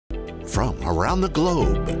from around the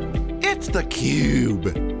globe. It's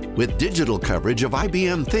theCUBE, with digital coverage of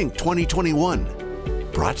IBM Think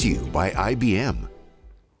 2021. Brought to you by IBM.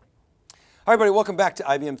 Hi everybody, welcome back to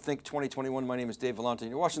IBM Think 2021. My name is Dave Vellante, and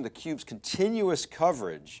you're watching theCUBE's continuous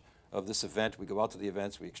coverage of this event. We go out to the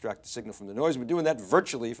events, we extract the signal from the noise. We've been doing that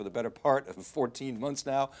virtually for the better part of 14 months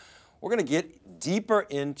now. We're going to get deeper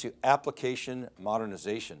into application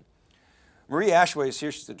modernization. Marie Ashway is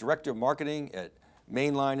here. She's the Director of Marketing at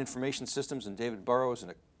Mainline Information Systems, and David Burrows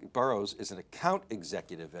is an account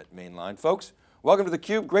executive at Mainline. Folks, welcome to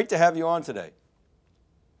theCUBE. Great to have you on today.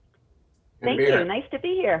 Thank you, nice to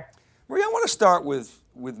be here. Marie, I want to start with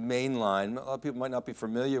Mainline. A lot of people might not be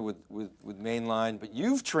familiar with Mainline, but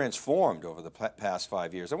you've transformed over the past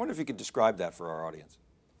 5 years. I wonder if you could describe that for our audience.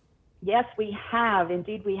 Yes, we have,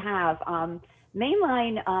 indeed we have.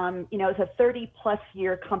 Mainline, is a 30+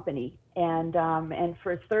 year company, and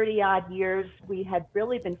for 30 odd years, we had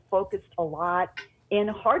really been focused a lot in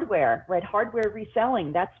hardware, right? Hardware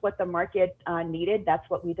reselling, that's what the market needed. That's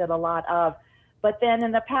what we did a lot of. But then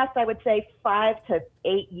in the past, I would say 5 to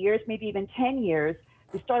 8 years, maybe even 10 years,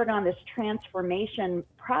 we started on this transformation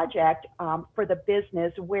project for the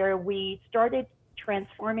business, where we started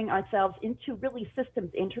transforming ourselves into really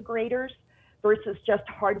systems integrators versus just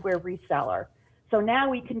hardware reseller. So now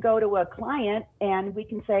we can go to a client and we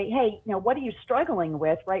can say, hey, what are you struggling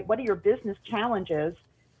with, right? What are your business challenges?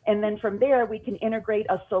 And then from there, we can integrate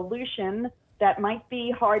a solution that might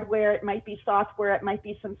be hardware, it might be software, it might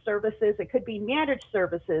be some services, it could be managed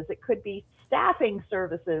services, it could be staffing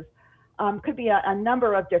services, could be a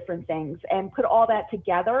number of different things, and put all that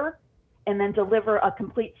together and then deliver a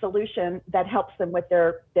complete solution that helps them with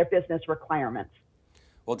their business requirements.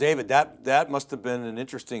 Well, David, that must have been an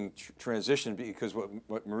interesting transition, because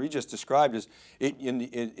what Marie just described is,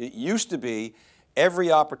 it used to be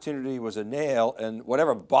every opportunity was a nail, and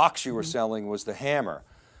whatever box you were selling was the hammer.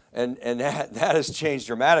 And that has changed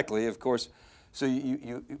dramatically, of course. So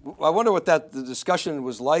I wonder what the discussion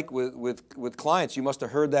was like with clients. You must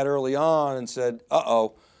have heard that early on and said,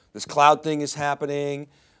 uh-oh, this cloud thing is happening,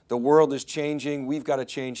 the world is changing, we've got to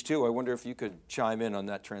change too. I wonder if you could chime in on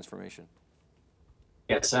that transformation.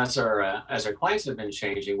 Yes, as our clients have been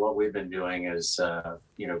changing, what we've been doing is,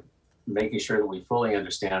 making sure that we fully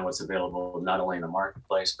understand what's available, not only in the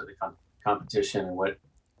marketplace, but the competition, and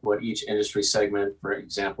what each industry segment, for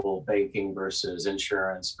example, banking versus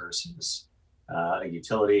insurance versus a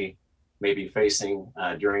utility, may be facing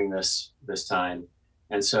during this time.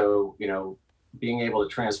 And so, being able to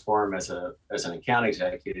transform as an account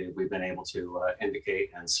executive, we've been able to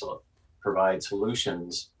indicate and provide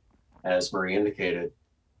solutions, as Marie indicated.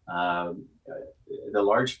 The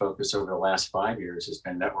large focus over the last 5 years has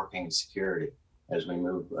been networking and security. As we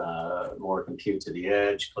move more compute to the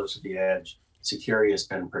edge, close to the edge, security has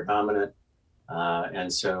been predominant.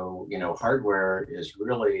 And so, hardware is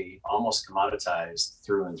really almost commoditized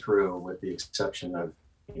through and through, with the exception of,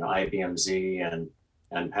 IBM Z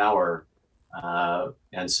and Power.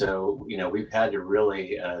 And so, we've had to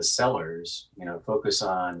really, as sellers, focus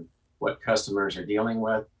on what customers are dealing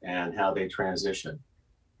with and how they transition.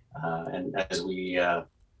 And as we,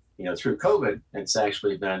 through COVID, it's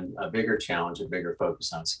actually been a bigger challenge, a bigger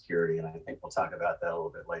focus on security. And I think we'll talk about that a little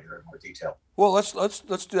bit later in more detail. Well, let's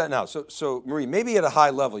do that now. So Marie, maybe at a high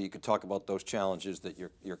level, you could talk about those challenges that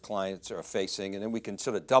your clients are facing, and then we can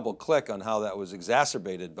sort of double click on how that was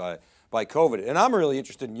exacerbated by COVID. And I'm really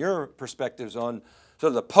interested in your perspectives on sort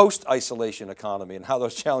of the post-isolation economy and how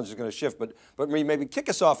those challenges are going to shift. But Marie, maybe kick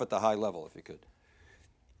us off at the high level, if you could.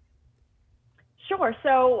 Sure.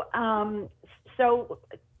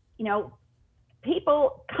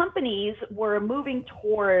 Companies were moving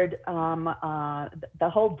toward the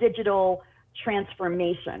whole digital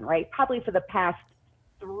transformation, right? Probably for the past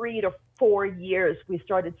 3 to 4 years, we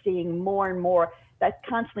started seeing more and more that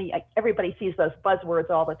constantly, everybody sees those buzzwords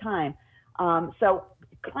all the time. So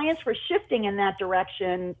clients were shifting in that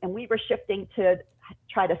direction, and we were shifting to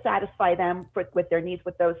try to satisfy them with their needs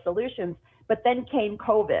with those solutions. But then came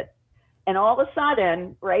COVID. And all of a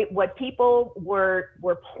sudden, right, what people were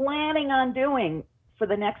planning on doing for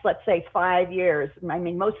the next, let's say, 5 years. I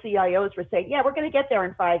mean, most CIOs were saying, yeah, we're going to get there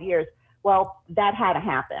in 5 years. Well, that had to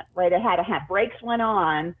happen, right? It had to happen. Brakes went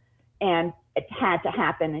on, and it had to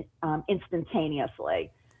happen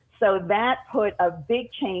instantaneously. So that put a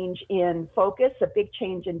big change in focus, a big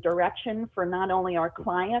change in direction for not only our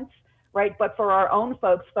clients, right, but for our own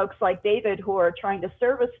folks like David, who are trying to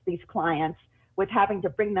service these clients with having to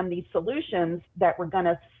bring them these solutions that were going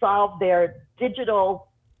to solve their digital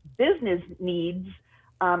business needs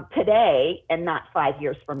today and not 5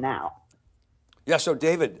 years from now. Yeah, so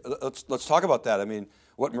David, let's talk about that. I mean,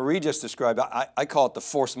 what Marie just described, I call it the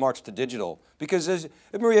forced march to digital. Because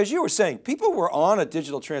Marie, as you were saying, people were on a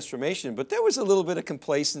digital transformation, but there was a little bit of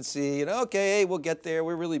complacency, okay, hey, we'll get there.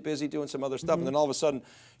 We're really busy doing some other stuff. And then all of a sudden,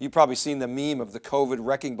 you've probably seen the meme of the COVID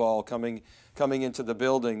wrecking ball coming into the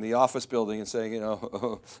building, the office building, and saying,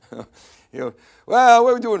 well,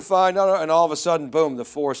 we're doing fine. And all of a sudden, boom, the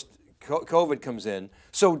forced COVID comes in.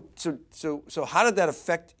 So how did that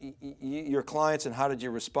affect your clients, and how did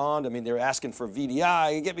you respond? I mean, they're asking for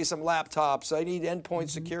VDI, get me some laptops, I need endpoint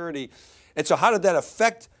security. And so how did that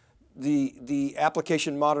affect the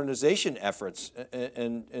application modernization efforts?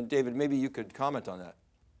 And David, maybe you could comment on that.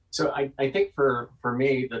 So I think for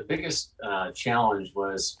me, the biggest challenge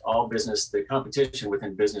was the competition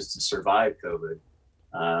within business to survive COVID.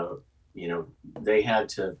 They had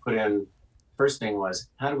to put in, first thing was,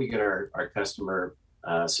 how do we get our customer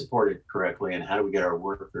supported correctly, and how do we get our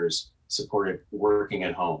workers supported working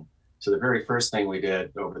at home? So the very first thing we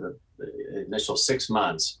did over the initial 6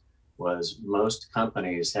 months was most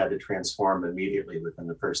companies had to transform immediately within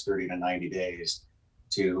the first 30 to 90 days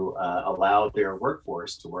to allow their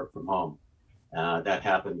workforce to work from home. That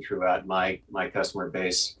happened throughout my customer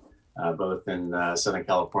base, both in Southern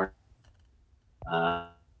California.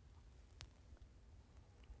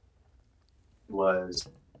 Was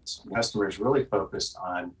customers really focused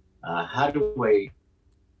on how do we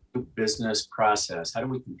do business process, how do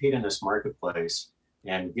we compete in this marketplace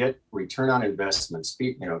and get return on investment,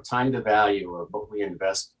 time to value of what we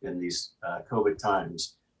invest in these COVID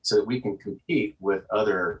times, so that we can compete with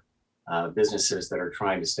other businesses that are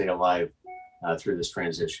trying to stay alive through this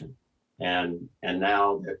transition. And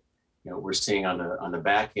now that we're seeing on the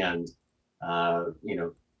back end,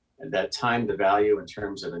 that time to value in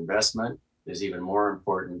terms of investment is even more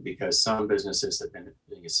important, because some businesses have been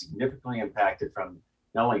significantly impacted from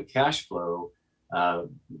not only cash flow,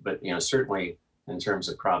 but certainly in terms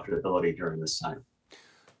of profitability during this time.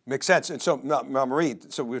 Makes sense. And so, Marie,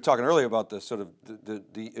 so we were talking earlier about the sort of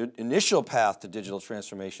the initial path to digital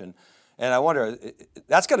transformation, and I wonder,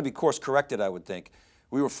 that's got to be course corrected, I would think.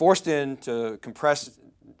 We were forced in to compress,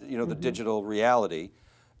 the digital reality,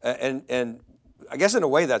 and I guess in a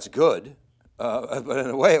way that's good, but in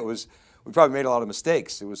a way we probably made a lot of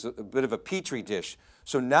mistakes. It was a bit of a petri dish.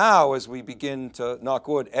 So now, as we begin to, knock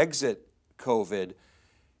wood, exit COVID,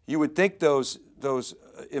 you would think those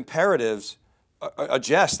imperatives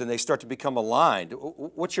adjust and they start to become aligned.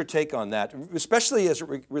 What's your take on that, especially as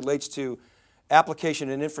it relates to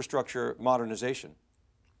application and infrastructure modernization?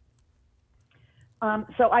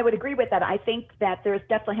 So I would agree with that. I think that there's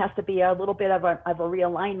definitely has to be a little bit of a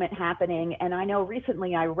realignment happening. And I know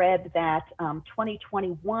recently I read that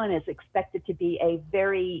 2021 is expected to be a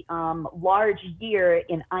very large year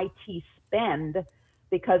in IT spend,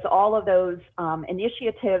 because all of those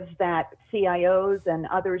initiatives that CIOs and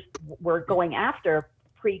others were going after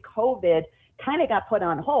pre-COVID kind of got put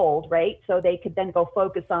on hold, right? So they could then go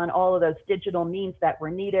focus on all of those digital means that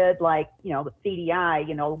were needed, like, the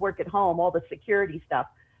VDI, work at home, all the security stuff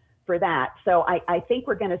for that. So I think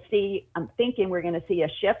I'm thinking we're going to see a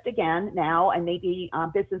shift again now, and maybe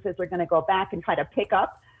businesses are going to go back and try to pick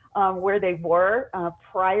up where they were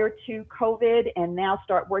prior to COVID, and now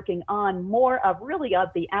start working on more of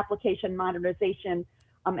the application modernization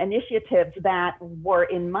initiatives that were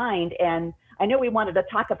in mind. And I know we wanted to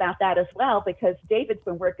talk about that as well, because David's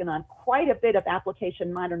been working on quite a bit of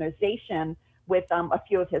application modernization with a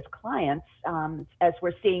few of his clients, as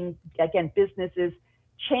we're seeing, again, businesses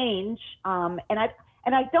change. And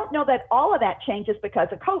I don't know that all of that change is because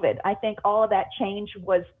of COVID. I think all of that change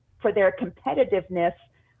was for their competitiveness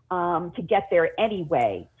to get there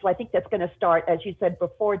anyway. So I think that's going to start, as you said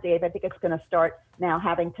before, Dave, I think it's going to start now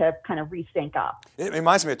having to kind of resync up. It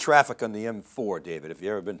reminds me of traffic on the M4, David, if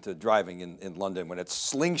you've ever been to driving in London, when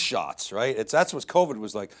it's slingshots, right? That's what COVID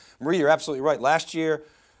was like. Marie, you're absolutely right. Last year,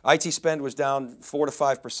 IT spend was down 4 to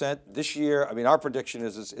 5%. This year, our prediction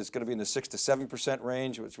is it's going to be in the 6 to 7%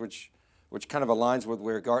 range, which kind of aligns with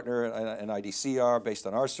where Gartner and IDC are based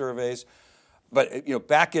on our surveys. But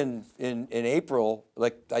back in April,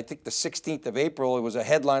 like I think the 16th of April, it was a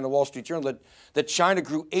headline in the Wall Street Journal that China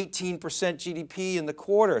grew 18% GDP in the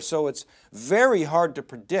quarter. So it's very hard to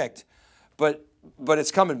predict, but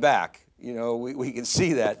it's coming back. We can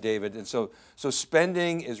see that, David. And so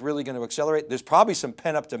spending is really going to accelerate. There's probably some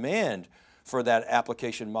pent-up demand for that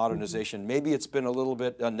application modernization. Maybe it's been a little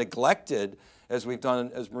bit neglected, as we've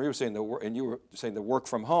done, as Marie was saying, and you were saying, the work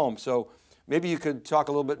from home. So maybe you could talk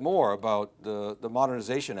a little bit more about the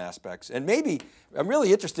modernization aspects. And maybe, I'm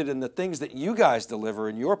really interested in the things that you guys deliver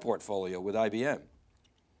in your portfolio with IBM.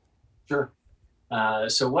 Sure.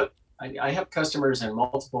 So what I have customers in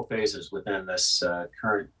multiple phases within this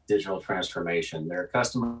current digital transformation. There are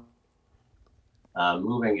customers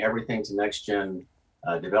moving everything to next-gen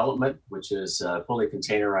development, which is fully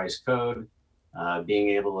containerized code, being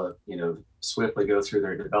able to swiftly go through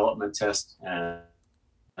their development test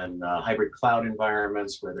and hybrid cloud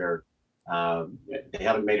environments where they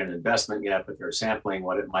haven't made an investment yet, but they're sampling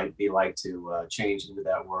what it might be like to change into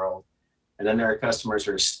that world. And then there are customers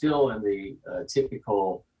who are still in the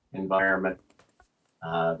typical environment,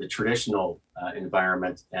 the traditional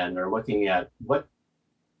environment, and they're looking at what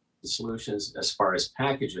solutions as far as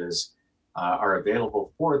packages are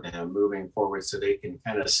available for them moving forward, so they can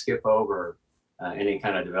kind of skip over any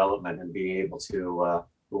kind of development and be able to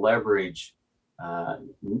leverage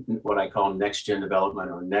what I call next-gen development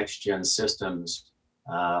or next-gen systems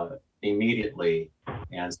immediately.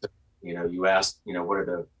 And so, you asked, what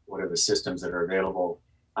are the systems that are available?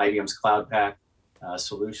 IBM's Cloud Pak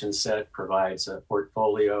solution set provides a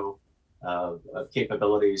portfolio of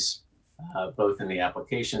capabilities, both in the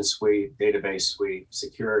application suite, database suite,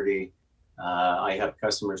 security. I have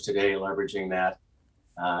customers today leveraging that.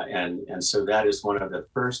 And so that is one of the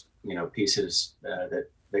first, pieces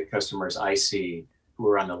that customers I see who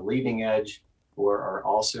are on the leading edge or are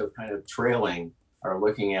also kind of trailing are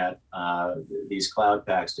looking at these cloud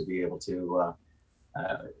packs to be able to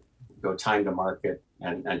go time to market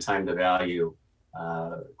and time to value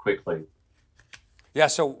quickly. Yeah,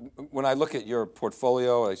 so when I look at your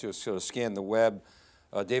portfolio, I just sort of scan the web.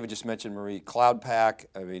 David just mentioned, Marie, Cloud Pak.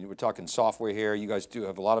 I mean, we're talking software here. You guys do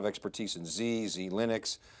have a lot of expertise in Z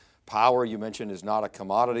Linux. Power, you mentioned, is not a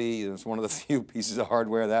commodity. It's one of the few pieces of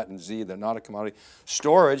hardware, that and Z, they're not a commodity.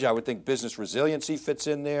 Storage, I would think business resiliency fits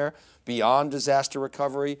in there, beyond disaster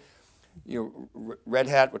recovery. Red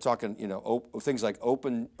Hat, we're talking, things like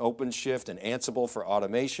OpenShift and Ansible for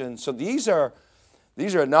automation. So these are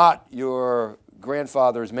not your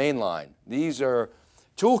grandfather's mainline. These are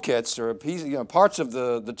toolkits or parts of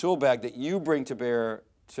the tool bag that you bring to bear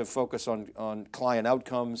to focus on client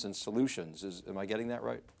outcomes and solutions. Am I getting that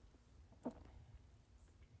right?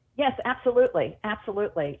 Yes, absolutely,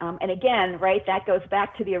 absolutely. And again, right, that goes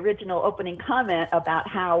back to the original opening comment about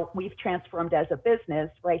how we've transformed as a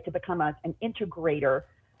business, right, to become an integrator,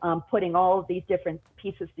 putting all of these different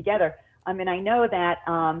pieces together. I mean, I know that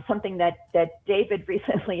something that David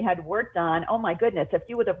recently had worked on, oh my goodness, if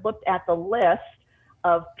you would have looked at the list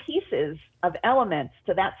of pieces, of elements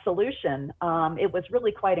to that solution, it was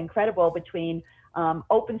really quite incredible, between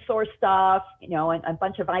open source stuff, and a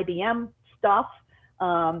bunch of IBM stuff.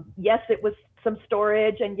 Yes, it was some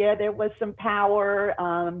storage, and yeah, there was some power.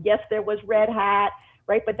 Yes, there was Red Hat,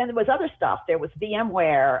 right? But then there was other stuff. There was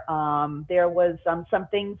VMware. There was some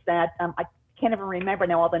things that I can't even remember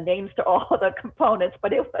now all the names to all the components,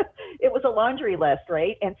 but it was a laundry list,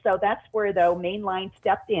 right? And so that's where the Mainline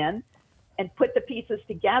stepped in and put the pieces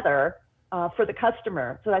together for the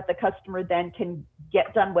customer, so that the customer then can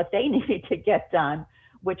get done what they needed to get done,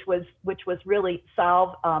 which was really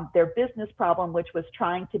solve their business problem, which was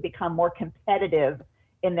trying to become more competitive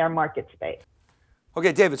in their market space.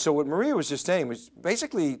 Okay, David, so what Maria was just saying was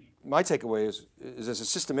basically, my takeaway is as a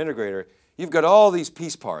system integrator, you've got all these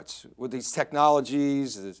piece parts with these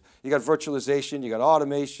technologies. You got virtualization, you got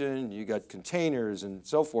automation, you got containers and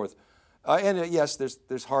so forth. And yes,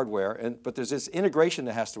 there's hardware, but there's this integration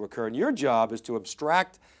that has to occur, and your job is to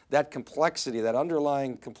abstract that complexity, that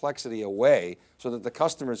underlying complexity away, so that the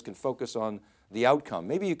customers can focus on the outcome.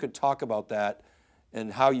 Maybe you could talk about that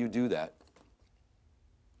and how you do that.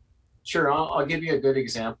 Sure, I'll give you a good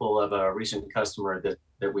example of a recent customer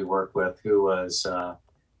that we work with, who was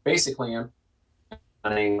basically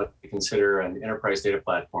implementing what we consider an enterprise data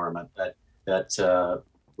platform that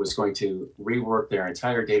was going to rework their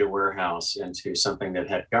entire data warehouse into something that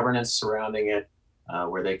had governance surrounding it,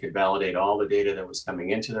 where they could validate all the data that was coming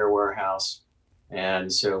into their warehouse.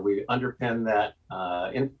 And so we underpin that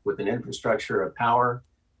with an infrastructure of Power.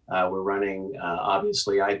 We're running,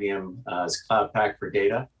 obviously, IBM's Cloud Pak for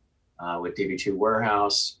data with DB2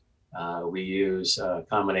 Warehouse. We use a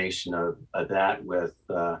combination of that with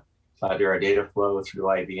Cloudera Data Flow through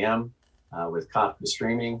IBM with Kafka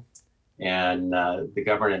streaming, and the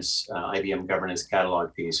governance, IBM governance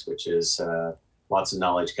catalog piece, which is Watson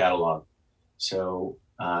Knowledge Catalog. So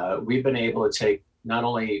we've been able to take not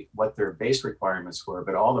only what their base requirements were,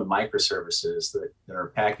 but all the microservices that are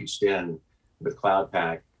packaged in with Cloud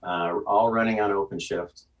Pak, all running on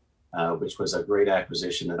OpenShift, which was a great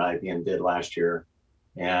acquisition that IBM did last year.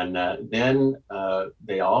 And then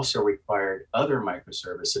they also required other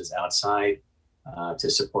microservices outside to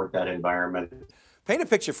support that environment. Paint a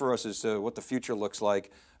picture for us as to what the future looks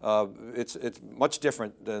like. It's much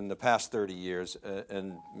different than the past 30 years,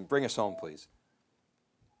 and bring us home, please.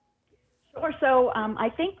 Sure. So I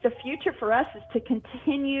think the future for us is to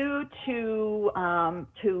continue to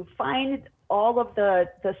find all of the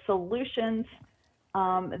solutions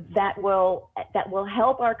that will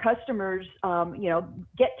help our customers,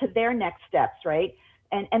 get to their next steps, right?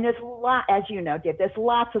 And there's a lot, as you know, Dave, there's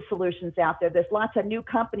lots of solutions out there. There's lots of new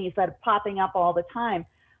companies that are popping up all the time.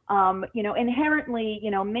 Inherently,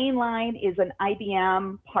 Mainline is an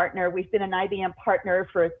IBM partner. We've been an IBM partner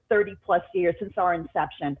for 30 plus years since our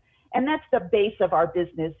inception. And that's the base of our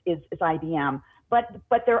business is IBM.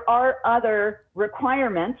 But there are other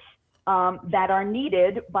requirements that are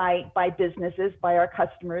needed by businesses, by our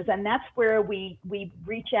customers. And that's where we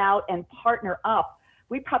reach out and partner up.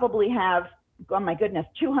 We probably have, oh my goodness,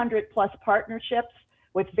 200 plus partnerships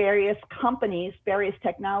with various companies, various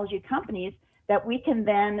technology companies that we can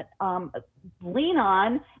then lean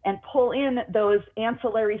on and pull in those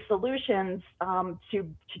ancillary solutions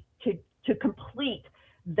to complete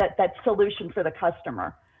that solution for the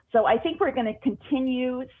customer. So I think we're going to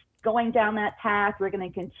continue going down that path. We're going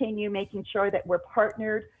to continue making sure that we're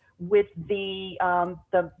partnered with the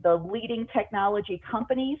leading technology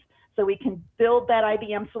companies so we can build that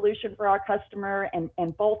IBM solution for our customer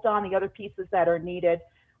and bolt on the other pieces that are needed.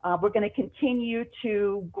 We're going to continue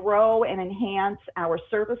to grow and enhance our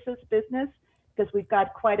services business because we've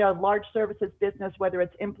got quite a large services business, whether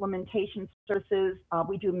it's implementation services,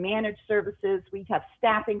 we do managed services, we have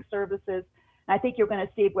staffing services. And I think you're going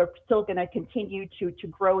to see we're still going to continue to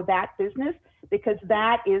grow that business because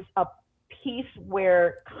that is a piece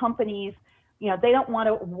where companies, they don't want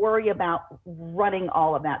to worry about running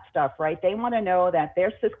all of that stuff, right? They want to know that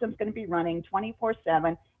their system's going to be running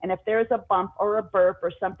 24/7. And if there's a bump or a burp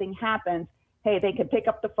or something happens, hey, they can pick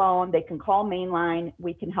up the phone, they can call Mainline,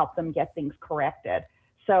 we can help them get things corrected.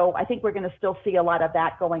 So I think we're going to still see a lot of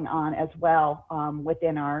that going on as well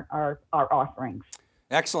within our offerings.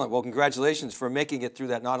 Excellent. Well, congratulations for making it through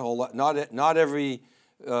that. Not every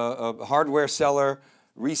hardware seller,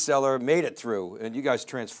 reseller made it through, and you guys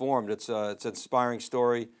transformed. It's an inspiring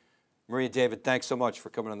story. Maria, David, thanks so much for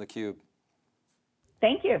coming on theCUBE.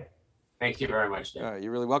 Thank you. Thank you very much, Dave.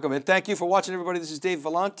 You're really welcome. And thank you for watching, everybody. This is Dave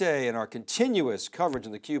Vellante and our continuous coverage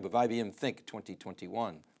on theCUBE of IBM Think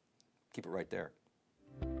 2021. Keep it right there.